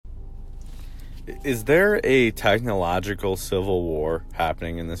Is there a technological civil war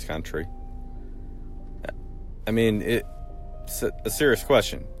happening in this country? I mean, it's a serious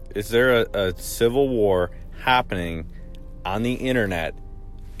question. Is there a civil war happening on the internet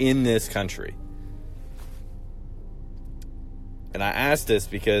in this country? And I ask this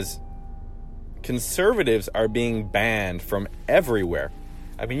because conservatives are being banned from everywhere.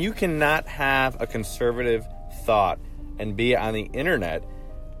 I mean, you cannot have a conservative thought and be on the internet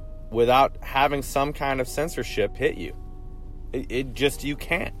without having some kind of censorship hit you. You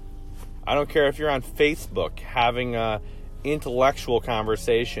can't. I don't care if you're on Facebook having a intellectual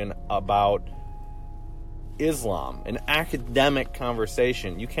conversation about Islam, an academic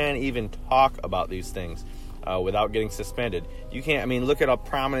conversation. You can't even talk about these things without getting suspended. You can't, look at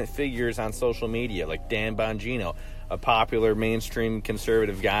prominent figures on social media like Dan Bongino, a popular mainstream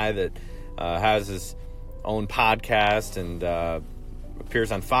conservative guy that has his own podcast and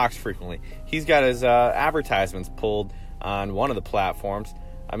appears on Fox frequently. He's got his advertisements pulled on one of the platforms.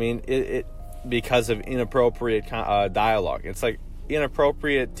 It because of inappropriate dialogue. It's like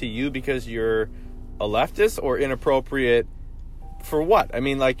inappropriate to you because you're a leftist, or inappropriate for what?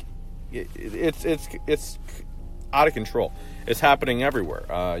 It's out of control. It's happening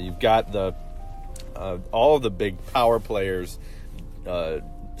everywhere. You've got all of the big power players,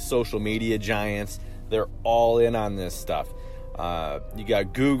 social media giants. They're all in on this stuff. You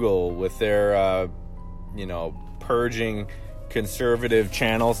got Google with their, purging conservative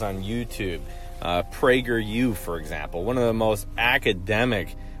channels on YouTube. PragerU, for example, one of the most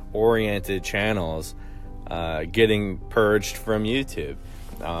academic-oriented channels, getting purged from YouTube.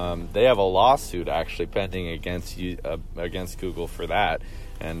 They have a lawsuit actually pending against Google for that,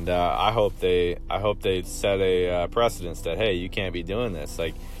 and I hope they set a precedence that, hey, you can't be doing this.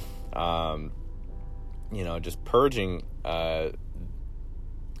 Just purging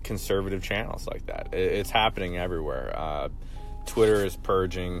conservative channels like that. It's happening everywhere. Twitter is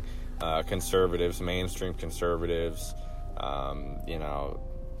purging conservatives, mainstream conservatives.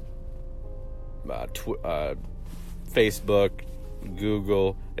 Facebook,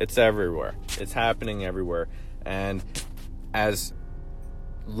 Google, it's everywhere. It's happening everywhere. And as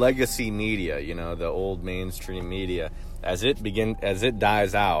legacy media, the old mainstream media, as it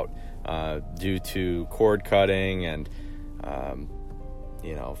dies out due to cord cutting and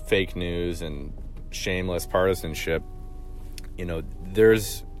fake news and shameless partisanship,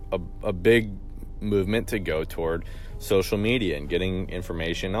 there's a big movement to go toward social media and getting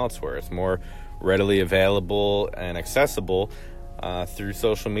information elsewhere. It's more readily available and accessible through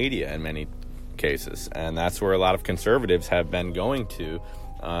social media in many cases, and that's where a lot of conservatives have been going to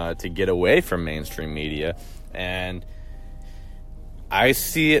get away from mainstream media. And I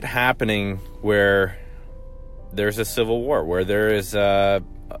see it happening where there's a civil war, where there is a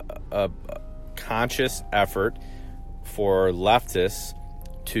conscious effort for leftists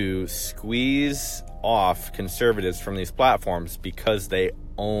to squeeze off conservatives from these platforms because they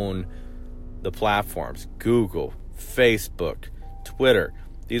own the platforms. Google, Facebook, Twitter,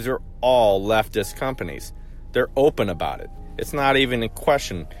 these are all leftist companies. They're open about it. It's not even a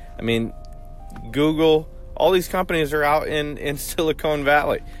question. Google, all these companies are out in Silicon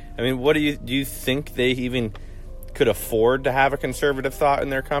Valley. What do you think they even could afford to have a conservative thought in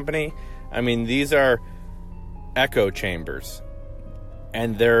their company? These are echo chambers,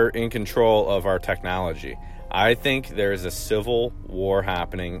 and they're in control of our technology. I think there's a civil war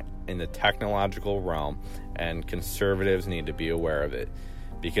happening in the technological realm, and conservatives need to be aware of it,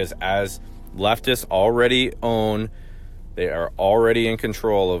 because as leftists already own, they are already in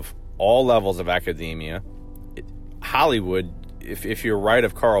control of all levels of academia. Hollywood, if you're right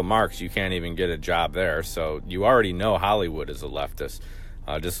of Karl Marx, you can't even get a job there, so you already know Hollywood is a leftist.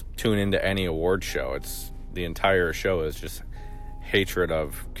 Just tune into any award show. The entire show is just hatred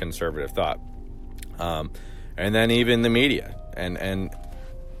of conservative thought. And then even the media, and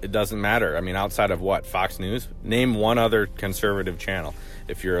it doesn't matter. Outside of what? Fox News? Name one other conservative channel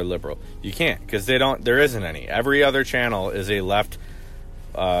if you're a liberal. You can't, because there isn't any. Every other channel is a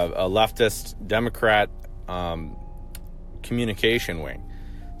leftist Democrat communication wing.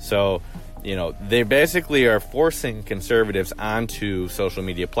 So, they basically are forcing conservatives onto social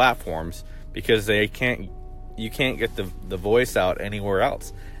media platforms because you can't get the voice out anywhere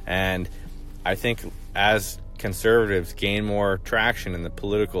else. And I think as conservatives gain more traction in the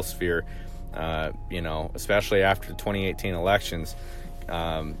political sphere, especially after the 2018 elections,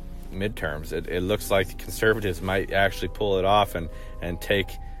 midterms, it looks like the conservatives might actually pull it off and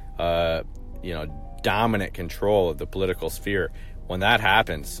take, dominant control of the political sphere. When that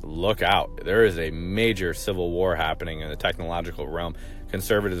happens, look out. There is a major civil war happening in the technological realm,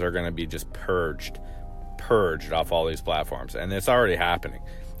 conservatives are going to be just purged off all these platforms. And it's already happening.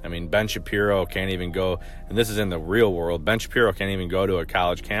 I mean, Ben Shapiro can't even go, and this is in the real world, Ben Shapiro can't even go to a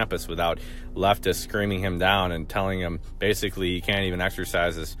college campus without leftists screaming him down and telling him basically he can't even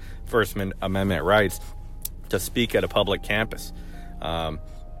exercise his First Amendment rights to speak at a public campus.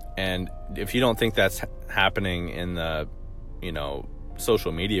 And if you don't think that's happening in the,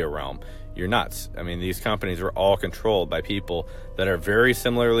 social media realm, you're nuts. I mean, these companies are all controlled by people that are very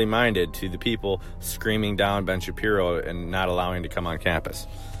similarly minded to the people screaming down Ben Shapiro and not allowing him to come on campus.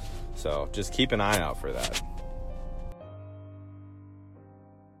 So just keep an eye out for that.